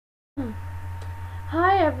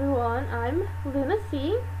Hi everyone, I'm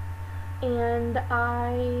Lunacy, and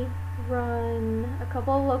I run a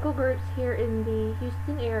couple of local groups here in the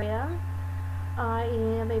Houston area. I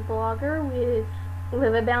am a blogger with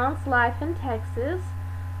Live a Balanced Life in Texas.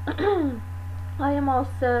 I am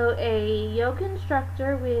also a yoga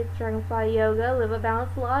instructor with Dragonfly Yoga, Live a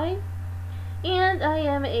Balanced Life, and I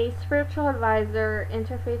am a spiritual advisor,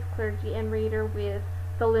 interfaith clergy, and reader with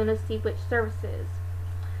the Lunacy Witch Services.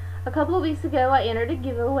 A couple of weeks ago, I entered a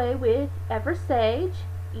giveaway with Evher Sage,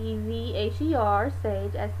 Evher,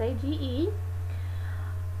 Sage, S-A-G-E.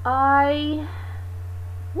 I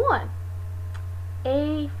won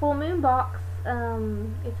a full moon box.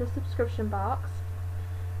 It's a subscription box,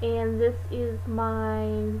 and this is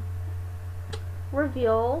my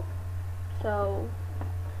reveal. So,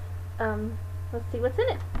 let's see what's in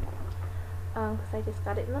it. Because I just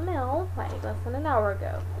got it in the mail like less than an hour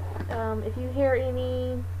ago. If you hear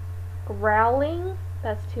any growling,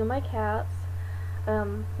 that's two of my cats.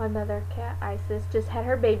 My mother cat, Isis, just had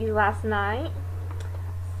her baby last night.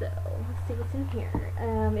 So, let's see what's in here.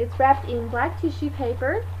 It's wrapped in black tissue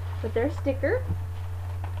paper with their sticker.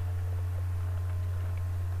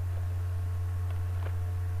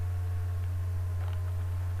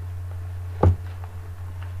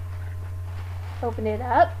 Open it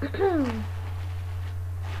up.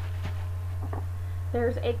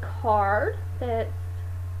 There's a card that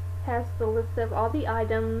has the list of all the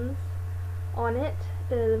items on it.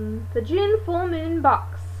 The June Full Moon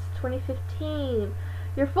Box 2015.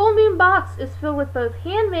 Your full moon box is filled with both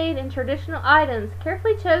handmade and traditional items,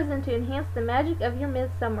 carefully chosen to enhance the magic of your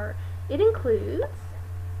midsummer. It includes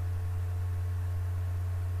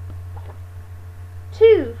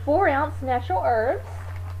 2 4-ounce natural herbs.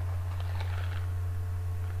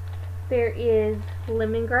 There is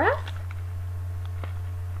lemongrass.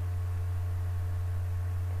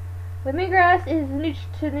 Lemongrass is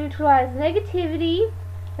to neutralize negativity,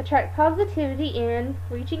 attract positivity, and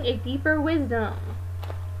reaching a deeper wisdom.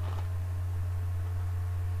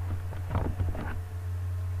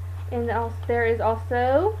 And also, there is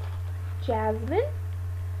also jasmine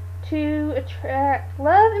to attract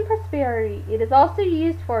love and prosperity. It is also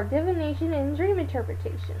used for divination and dream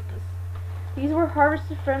interpretations. These were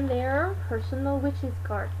harvested from their personal witch's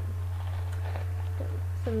garden. So,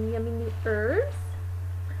 some yummy new herbs.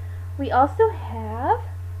 We also have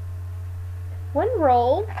 1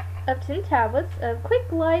 roll of 10 tablets of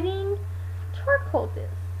quick lighting charcoal discs.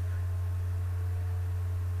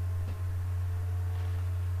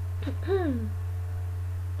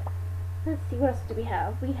 Let's see, what else do we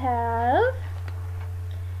have? We have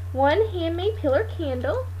 1 handmade pillar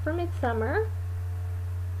candle for midsummer.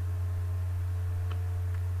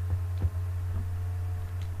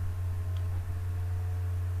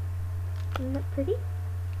 Isn't that pretty?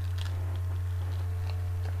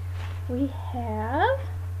 We have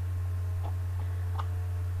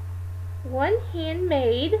 1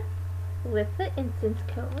 handmade litha incense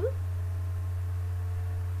cone.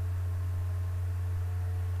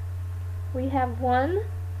 We have 1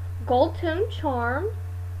 gold tone charm,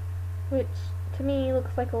 which to me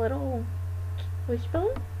looks like a little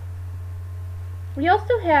wishbone. We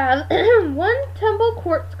also have 1 tumble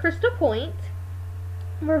quartz crystal point,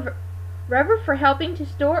 rubber for helping to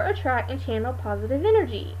store, attract, and channel positive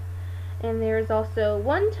energy. And there is also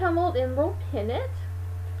 1 tumbled emerald pendant.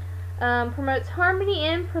 Promotes harmony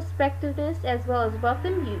and prospectiveness as well as wealth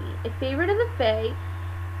and beauty. A favorite of the Fae,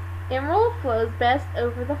 emerald flows best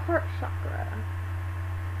over the heart chakra.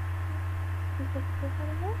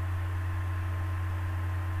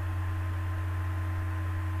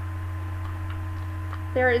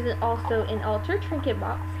 There is also an altar trinket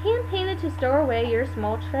box, hand painted to store away your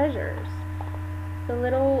small treasures. The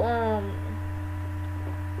little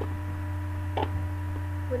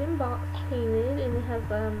wooden box painted, and it has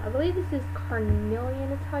I believe this is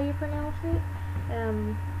carnelian is how you pronounce it,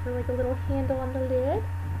 for like a little handle on the lid.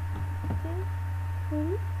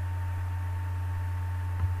 See?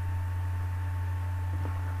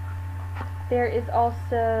 There is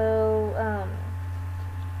also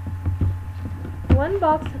 1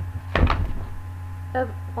 box of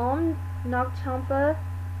Om Nagchampa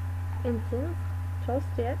incense, 12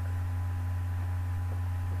 sticks.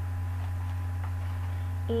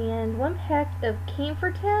 And 1 pack of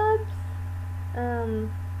camphor tabs. I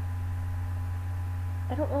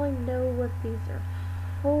don't really know what these are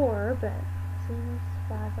for, but there's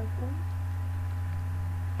 5 of them.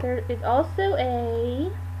 There is also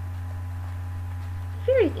a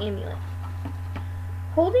fairy's amulet,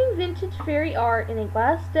 holding vintage fairy art in a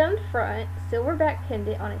glass domed front, silverback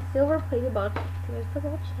pendant on a silver plated ball chain. So here's the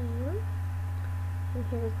ball chain, and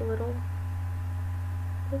here's the little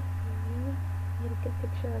this one. Get a good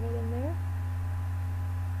picture of it in there.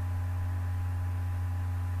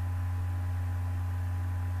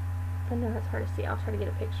 I know it's hard to see. I'll try to get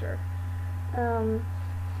a picture.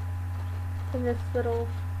 In this little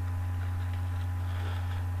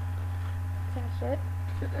sachet.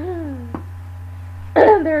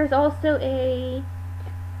 There's also a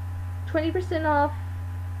 20% off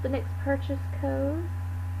the next purchase code.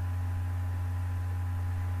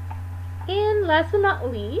 And last but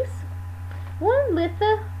not least, one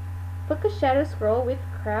little Book of Shadow scroll with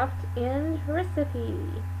craft and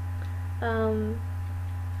recipe.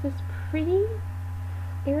 This pretty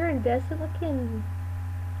iridescent looking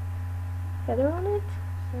feather on it.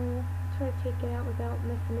 So I'll try to take it out without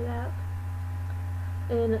messing it up.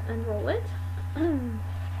 And unroll it.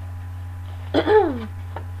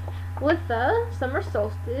 With the summer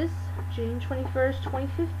solstice, June 21st,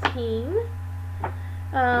 2015.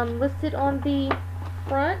 Listed on the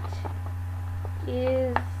front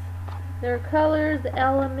is their colors, the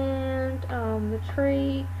element, the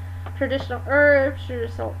tree, traditional herbs,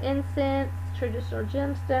 traditional incense, traditional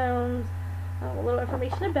gemstones, a little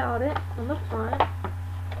information about it on the front.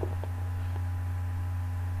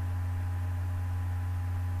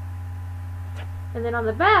 And then on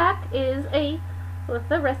the back is with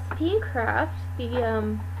the recipe and craft.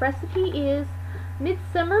 The recipe is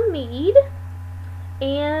Midsummer Mead,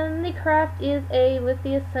 and the craft is a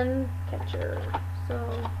Lithia Sun Catcher.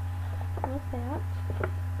 So with that,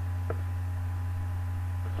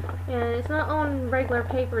 and it's not on regular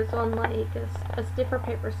paper; it's on like a stiffer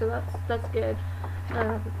paper. So that's good.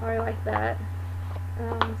 I like that.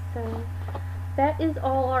 So that is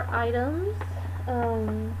all our items.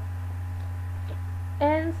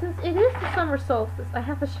 And since it is the summer solstice, I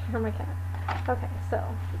have to share my cat. Okay, so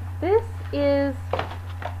this is,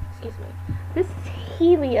 excuse me, this is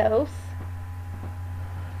Helios,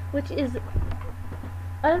 which is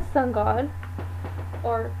a sun god,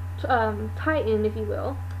 or Titan, if you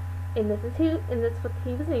will. And this is what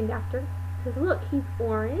he was named after. Because look, he's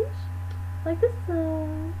orange, like the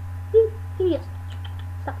sun. Helios,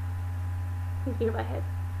 stop. He's being my head.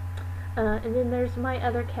 And then there's my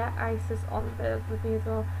other cat, Isis, on the with me as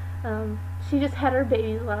well. She just had her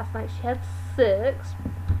babies last night. She had 6.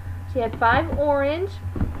 She had 5 orange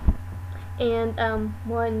and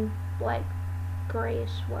 1 like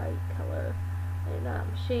grayish white color. And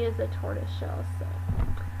she is a tortoise shell. So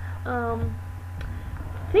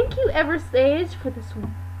thank you, Everstage, for this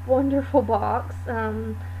wonderful box.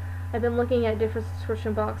 I've been looking at different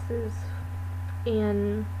subscription boxes,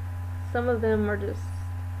 and some of them are just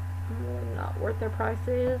really not worth their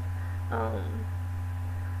prices.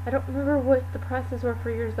 I don't remember what the prices were for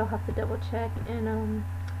yours. I'll have to double check, and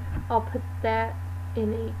I'll put that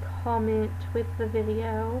in a comment with the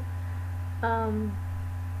video.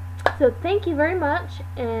 So thank you very much,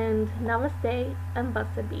 and namaste and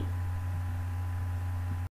wasabi.